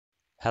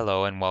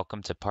Hello and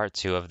welcome to part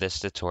 2 of this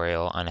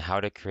tutorial on how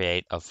to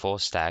create a full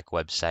stack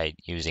website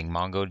using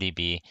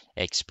MongoDB,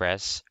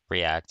 Express,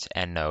 React,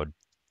 and Node.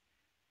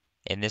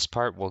 In this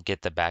part, we'll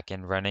get the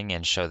backend running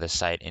and show the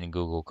site in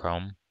Google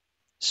Chrome.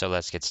 So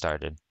let's get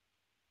started.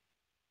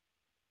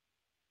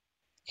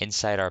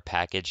 Inside our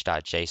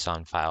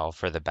package.json file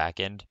for the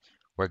backend,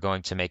 we're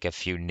going to make a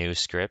few new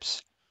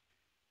scripts.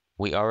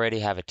 We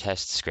already have a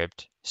test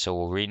script, so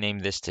we'll rename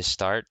this to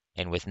start,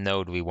 and with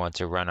Node we want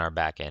to run our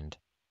backend.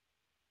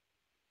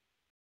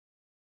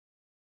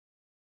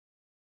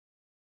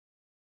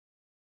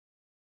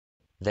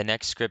 The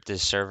next script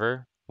is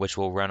server, which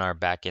will run our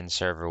backend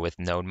server with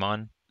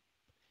NodeMon.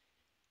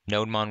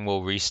 NodeMon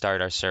will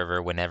restart our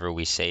server whenever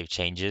we save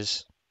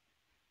changes.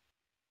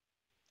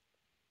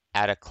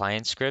 Add a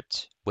client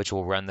script, which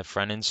will run the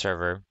front-end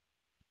server.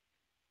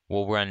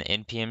 We'll run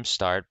npm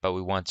start, but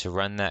we want to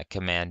run that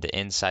command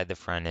inside the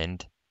front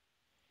end.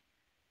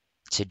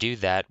 To do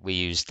that, we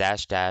use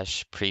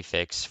 --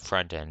 prefix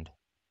frontend.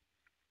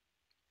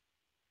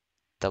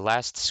 The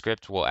last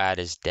script we'll add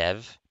is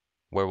dev,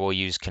 where we'll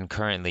use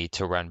concurrently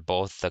to run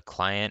both the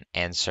client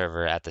and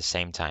server at the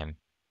same time.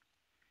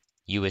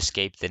 You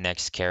escape the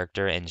next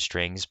character in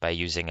strings by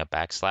using a \.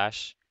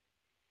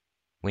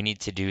 We need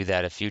to do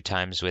that a few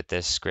times with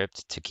this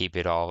script to keep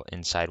it all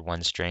inside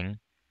one string.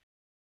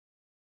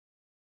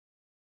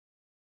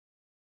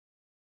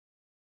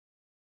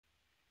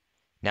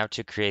 Now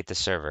to create the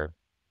server.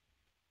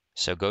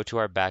 So go to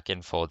our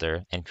backend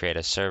folder and create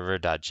a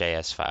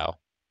server.js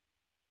file.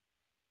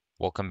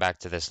 We'll come back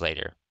to this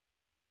later.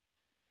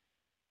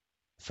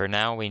 For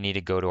now, we need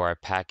to go to our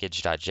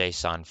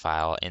package.json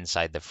file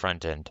inside the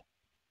frontend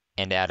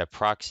and add a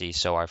proxy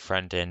so our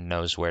frontend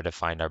knows where to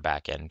find our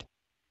backend.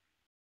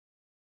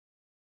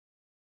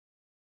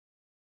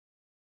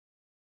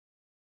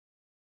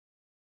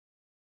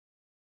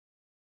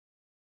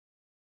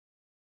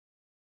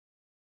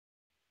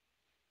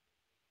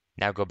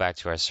 Now go back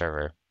to our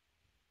server.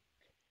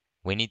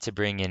 We need to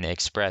bring in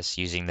Express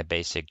using the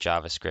basic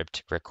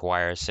JavaScript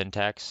require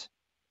syntax.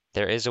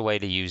 There is a way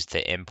to use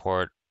the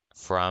import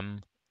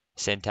from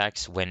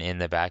syntax when in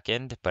the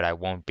backend, but I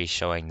won't be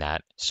showing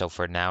that, so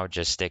for now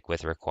just stick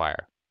with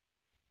require.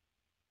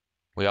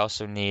 We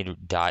also need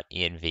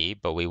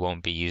 .env, but we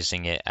won't be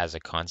using it as a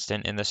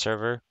constant in the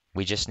server.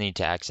 We just need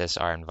to access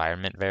our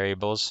environment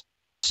variables,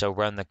 so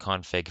run the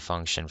config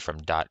function from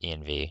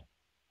 .env.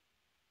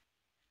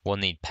 We'll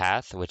need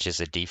path, which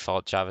is a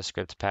default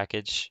JavaScript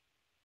package.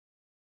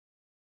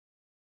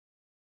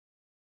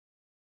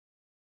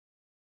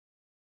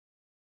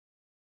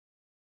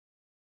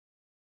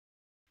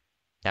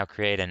 Now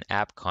create an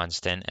app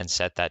constant and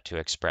set that to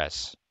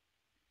Express.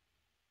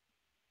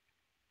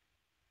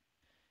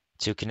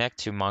 To connect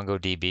to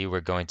MongoDB,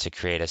 we're going to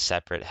create a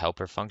separate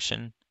helper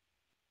function.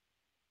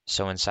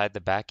 So inside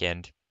the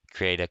backend,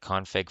 create a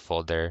config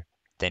folder,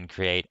 then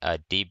create a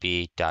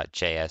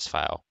db.js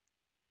file.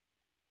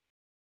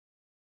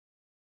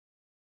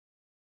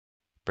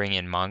 Bring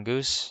in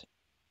Mongoose.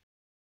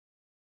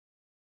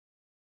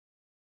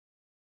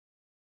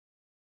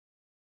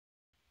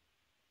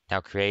 Now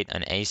create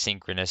an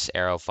asynchronous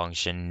arrow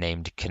function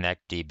named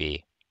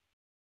connectDB.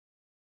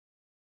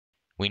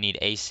 We need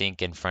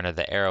async in front of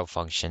the arrow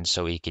function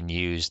so we can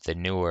use the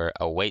newer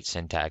await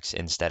syntax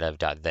instead of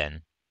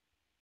 .then.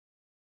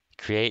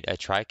 Create a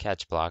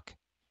try-catch block,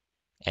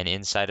 and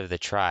inside of the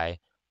try,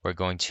 we're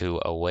going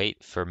to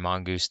await for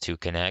Mongoose to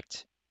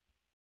connect,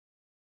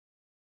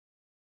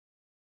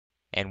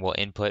 and we'll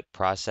input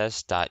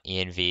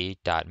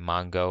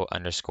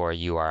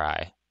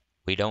process.env.mongo_URI.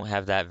 We don't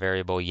have that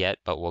variable yet,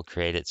 but we'll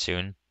create it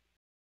soon.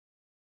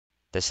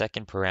 The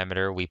second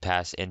parameter we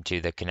pass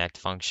into the connect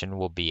function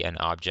will be an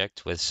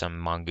object with some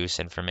Mongoose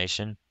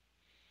information.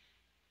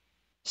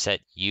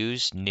 Set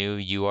use new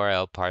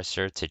URL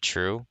parser to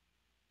true.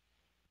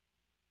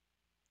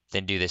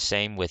 Then do the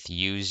same with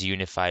use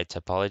unified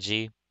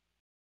topology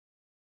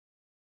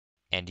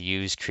and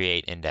use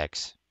create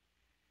index.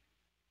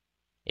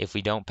 If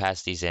we don't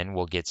pass these in,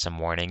 we'll get some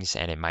warnings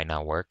and it might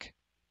not work.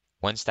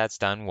 Once that's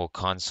done, we'll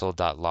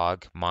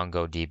console.log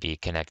MongoDB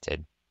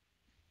connected.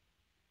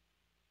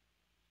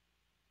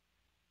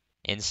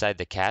 Inside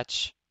the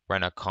catch,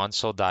 run a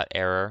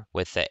console.error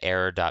with the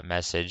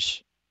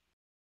error.message,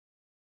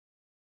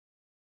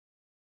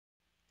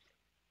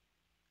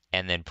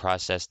 and then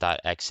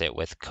process.exit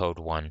with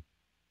code1.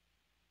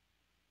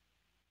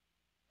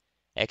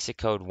 Exit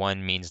code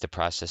 1 means the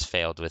process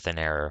failed with an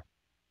error.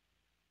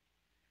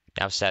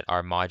 Now set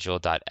our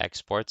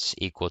module.exports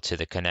equal to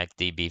the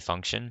connectDB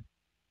function.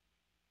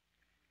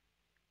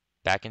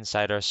 Back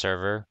inside our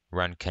server,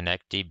 run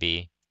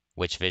connectDB,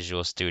 which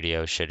Visual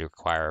Studio should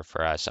require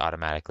for us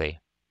automatically.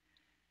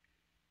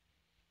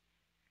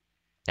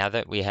 Now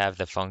that we have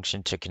the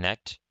function to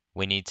connect,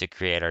 we need to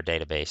create our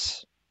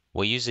database.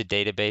 We'll use a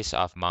database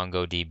off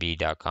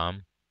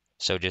mongodb.com,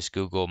 so just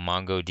Google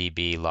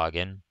MongoDB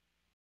login.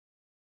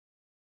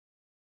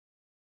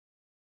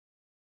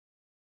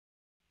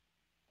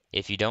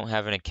 If you don't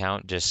have an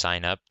account, just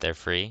sign up, they're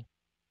free.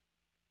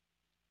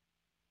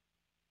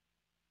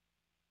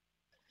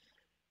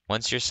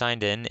 Once you're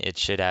signed in, it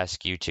should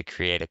ask you to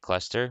create a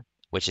cluster,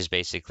 which is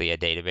basically a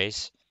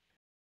database.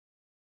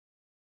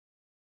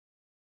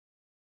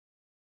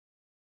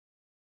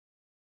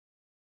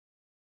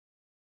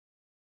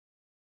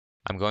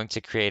 I'm going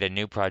to create a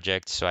new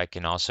project so I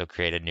can also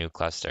create a new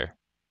cluster.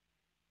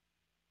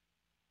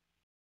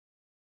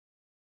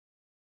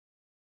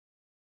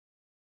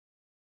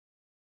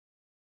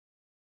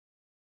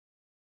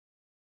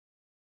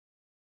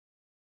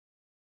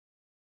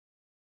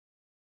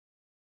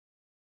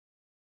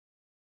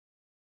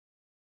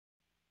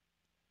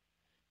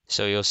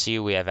 So you'll see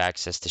we have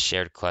access to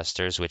shared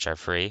clusters, which are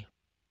free.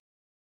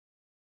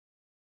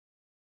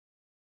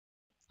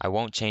 I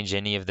won't change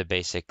any of the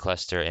basic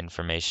cluster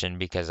information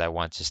because I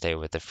want to stay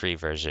with the free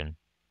version.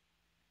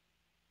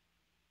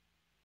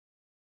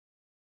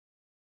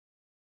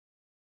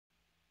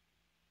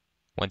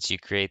 Once you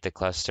create the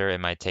cluster, it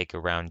might take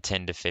around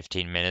 10 to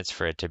 15 minutes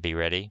for it to be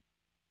ready.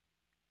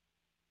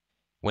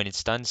 When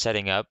it's done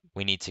setting up,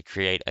 we need to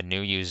create a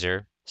new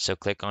user, so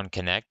click on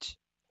Connect,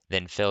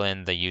 then fill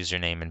in the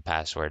username and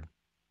password.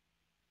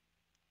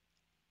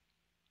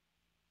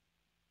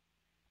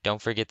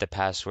 Don't forget the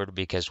password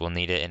because we'll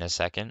need it in a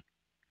second.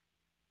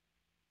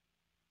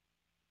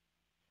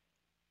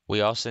 We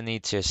also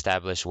need to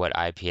establish what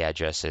IP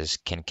addresses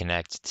can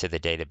connect to the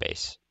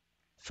database.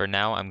 For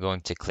now, I'm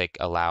going to click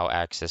Allow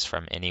Access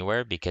from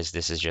Anywhere because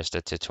this is just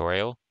a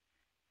tutorial,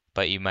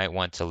 but you might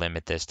want to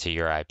limit this to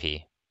your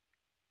IP.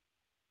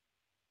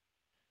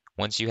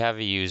 Once you have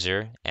a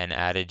user and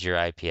added your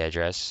IP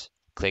address,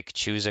 click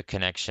Choose a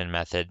Connection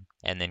Method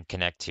and then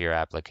connect to your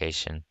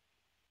application.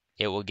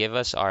 It will give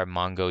us our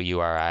Mongo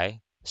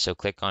URI, so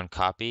click on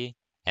Copy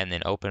and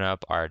then open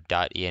up our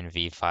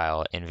 .env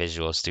file in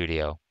Visual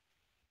Studio.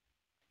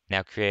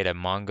 Now create a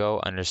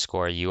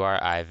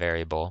Mongo_URI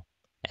variable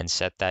and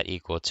set that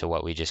equal to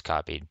what we just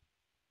copied.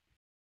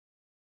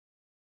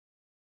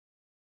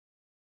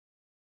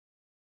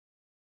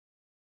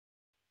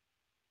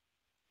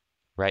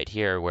 Right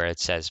here where it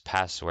says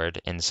password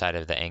inside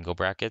of the angle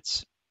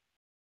brackets,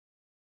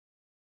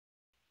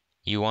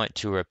 you want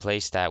to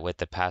replace that with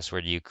the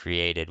password you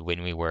created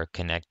when we were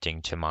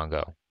connecting to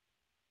Mongo.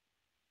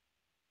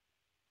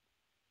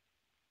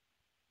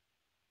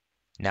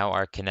 Now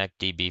our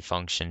connectDB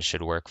function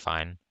should work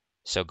fine,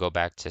 so go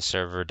back to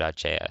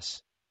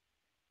server.js.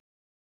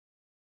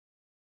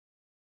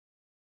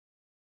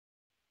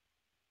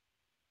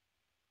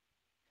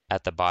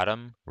 At the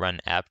bottom,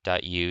 run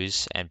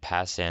app.use and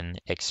pass in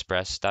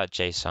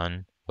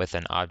express.json with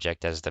an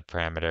object as the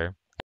parameter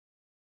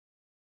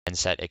and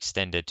set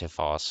extended to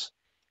false.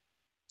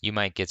 You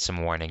might get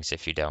some warnings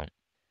if you don't.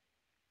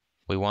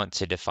 We want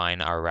to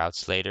define our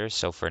routes later,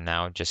 so for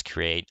now, just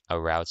create a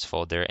routes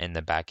folder in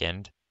the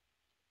backend.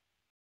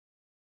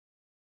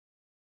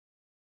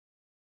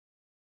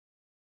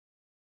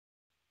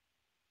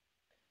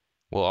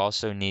 We'll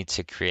also need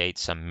to create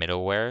some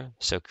middleware,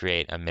 so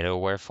create a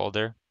middleware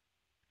folder.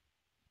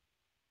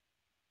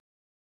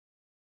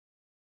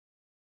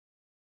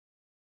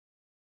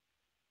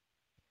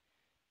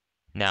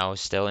 Now,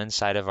 still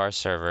inside of our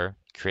server,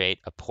 create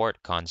a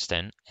port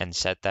constant and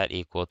set that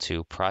equal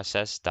to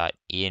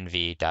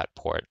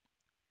process.env.port.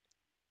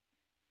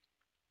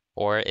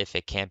 Or if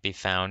it can't be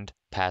found,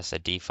 pass a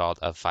default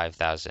of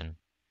 5000.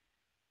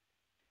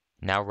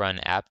 Now run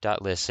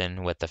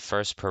app.listen with the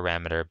first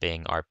parameter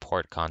being our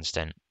port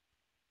constant,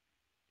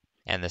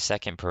 and the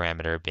second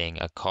parameter being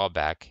a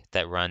callback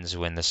that runs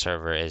when the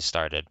server is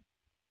started.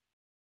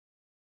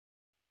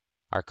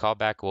 Our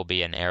callback will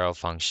be an arrow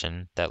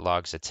function that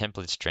logs a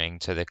template string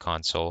to the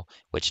console,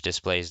 which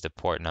displays the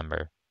port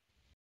number.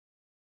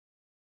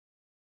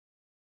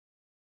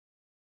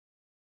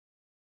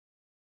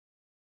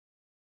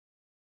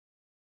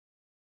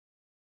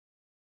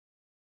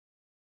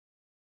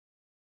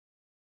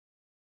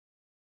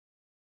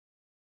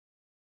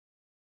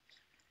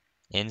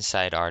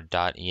 Inside our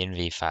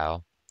 .env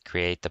file,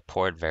 create the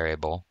port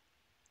variable.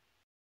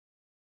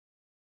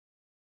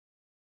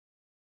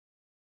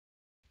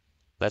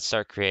 Let's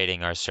start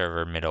creating our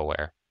server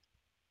middleware.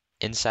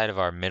 Inside of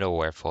our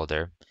middleware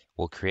folder,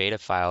 we'll create a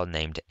file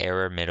named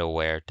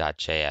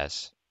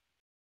errormiddleware.js.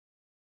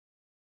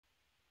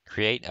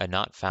 Create a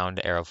notfound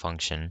arrow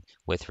function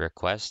with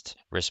request,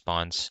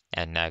 response,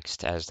 and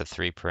next as the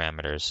three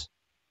parameters.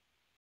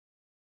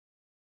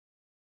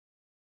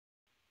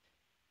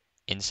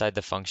 Inside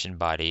the function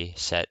body,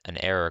 set an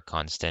error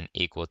constant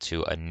equal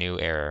to a new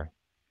error.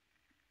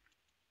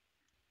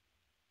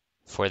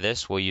 For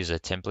this, we'll use a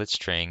template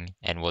string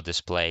and we'll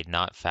display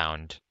not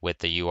found with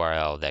the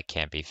URL that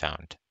can't be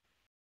found.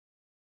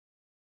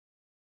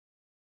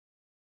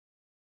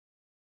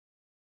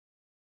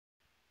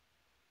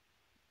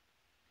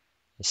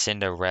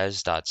 Send a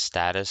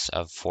res.status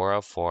of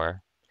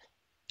 404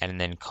 and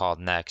then call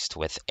next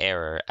with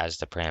error as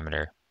the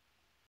parameter.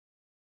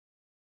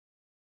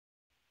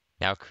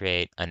 Now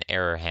create an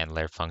error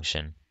handler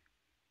function.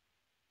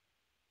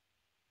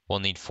 We'll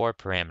need 4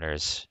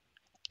 parameters: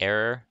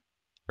 error,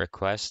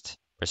 request,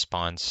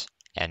 response,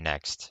 and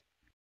next.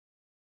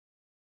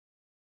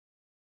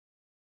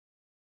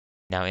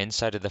 Now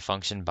inside of the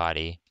function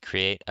body,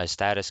 create a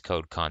status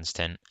code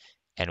constant,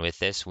 and with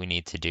this we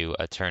need to do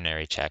a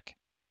ternary check.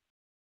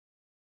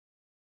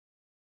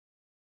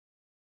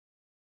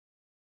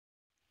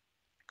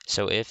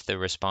 So if the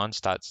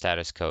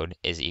response.statuscode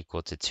is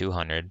equal to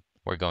 200,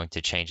 we're going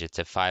to change it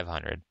to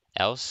 500,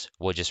 else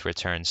we'll just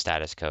return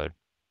status code.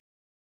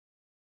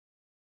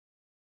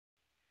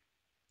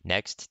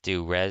 Next,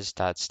 do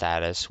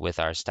res.status with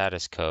our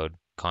status code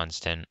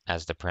constant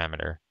as the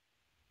parameter.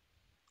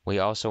 We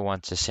also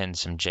want to send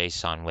some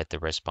JSON with the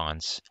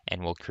response,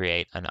 and we'll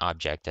create an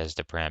object as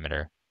the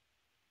parameter.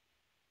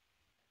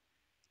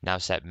 Now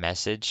set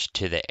message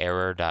to the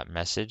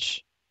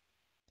error.message,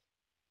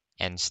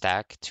 and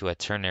stack to a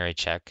ternary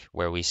check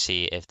where we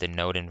see if the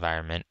node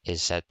environment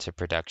is set to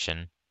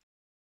production.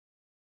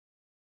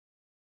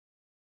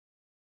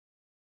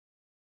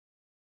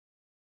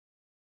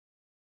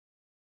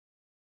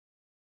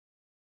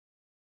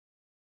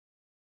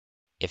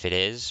 If it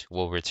is,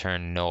 we'll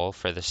return null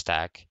for the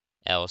stack,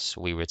 else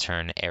we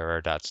return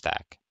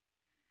error.stack.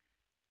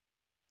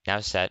 Now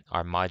set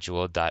our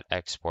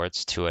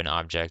module.exports to an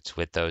object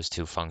with those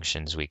two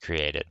functions we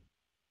created.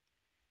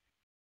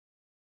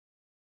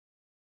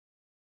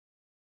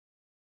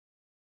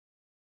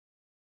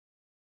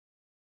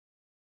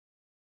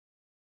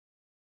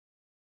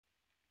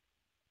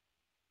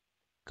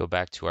 Go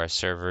back to our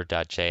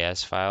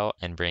server.js file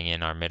and bring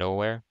in our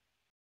middleware.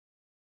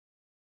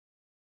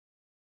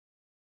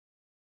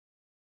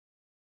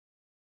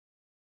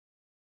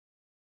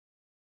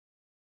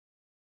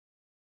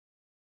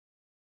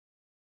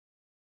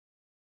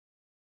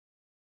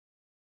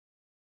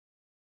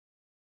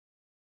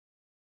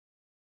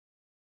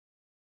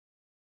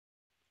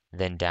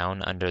 Then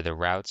down under the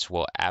routes,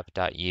 we'll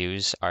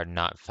app.use our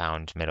not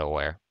found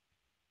middleware.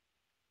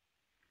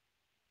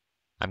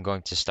 I'm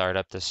going to start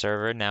up the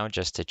server now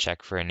just to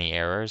check for any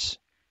errors.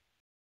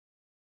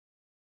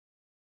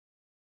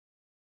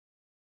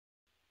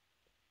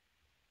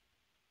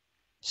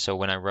 So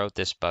when I wrote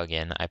this bug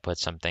in, I put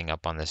something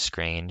up on the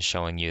screen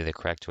showing you the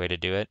correct way to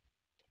do it.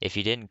 If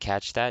you didn't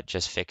catch that,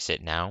 just fix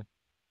it now.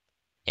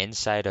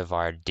 Inside of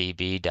our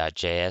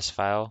db.js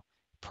file,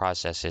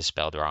 process is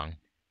spelled wrong.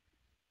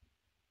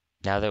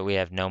 Now that we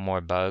have no more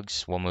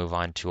bugs, we'll move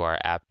on to our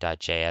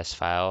app.js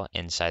file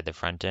inside the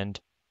front end.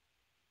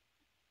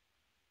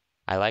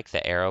 I like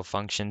the arrow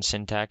function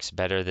syntax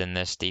better than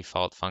this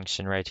default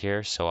function right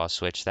here, so I'll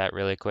switch that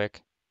really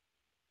quick.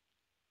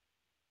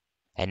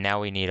 And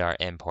now we need our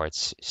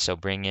imports, so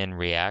bring in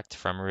React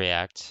from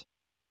React.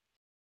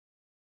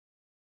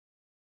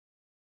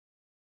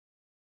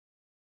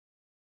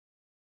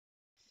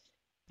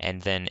 And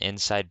then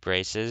inside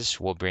braces,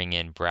 we'll bring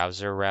in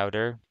browser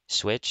router,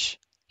 switch,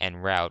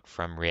 and route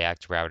from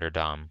React Router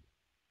DOM.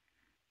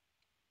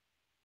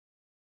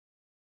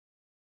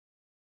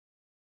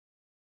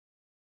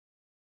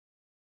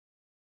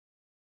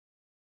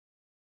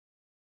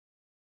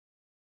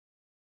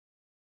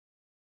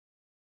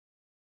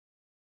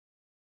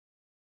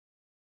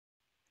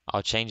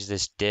 I'll change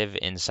this div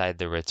inside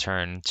the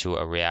return to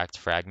a React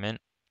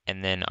fragment,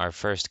 and then our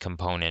first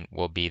component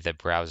will be the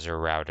browser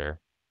router.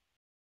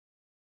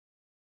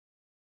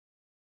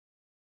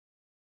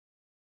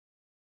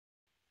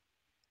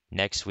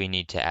 Next, we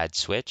need to add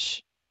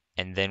switch,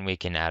 and then we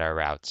can add our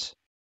routes.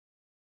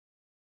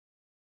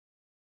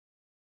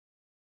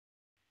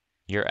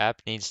 Your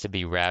app needs to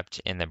be wrapped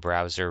in the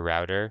browser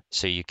router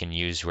so you can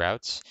use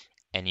routes,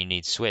 and you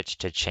need switch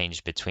to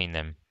change between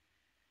them.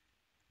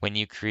 When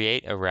you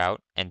create a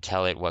route and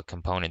tell it what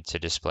component to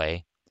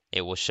display,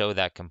 it will show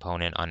that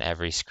component on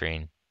every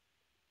screen.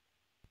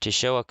 To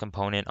show a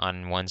component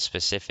on one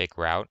specific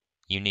route,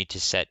 you need to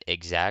set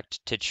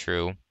exact to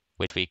true,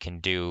 which we can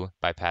do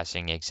by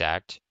passing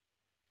exact,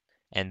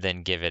 and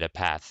then give it a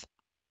path.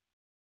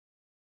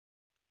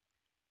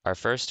 Our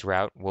first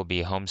route will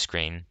be home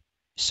screen,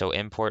 so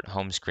import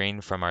home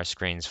screen from our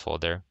screens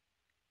folder.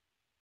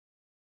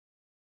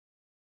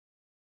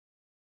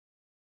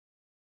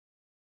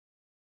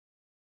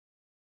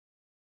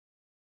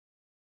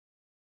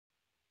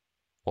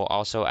 We'll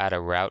also add a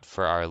route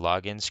for our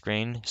login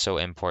screen, so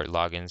import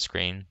login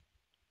screen.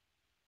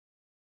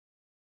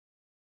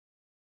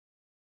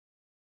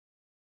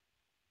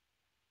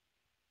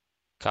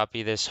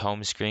 Copy this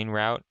home screen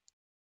route.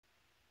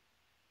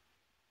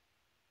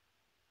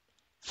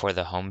 For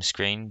the home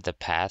screen, the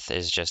path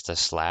is just a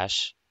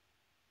slash.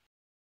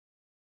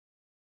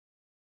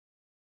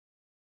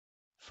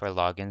 For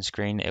login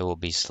screen, it will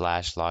be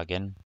slash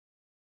login.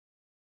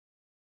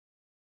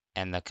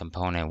 And the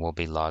component will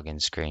be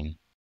login screen.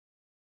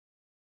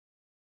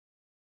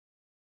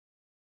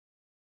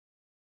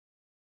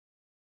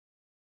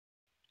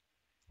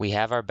 We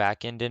have our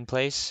backend in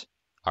place,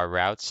 our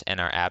routes and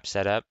our app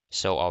set up,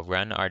 so I'll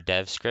run our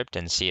dev script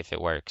and see if it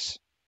works.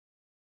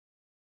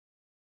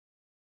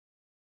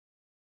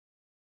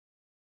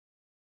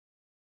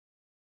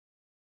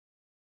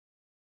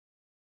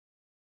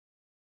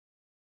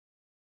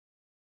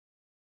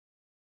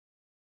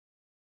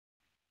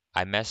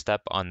 I messed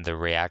up on the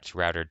React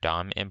Router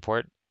DOM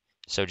import,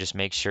 so just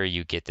make sure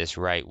you get this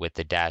right with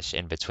the dash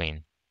in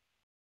between.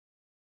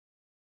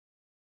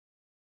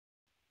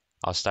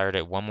 I'll start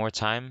it one more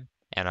time,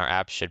 and our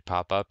app should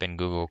pop up in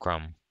Google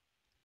Chrome.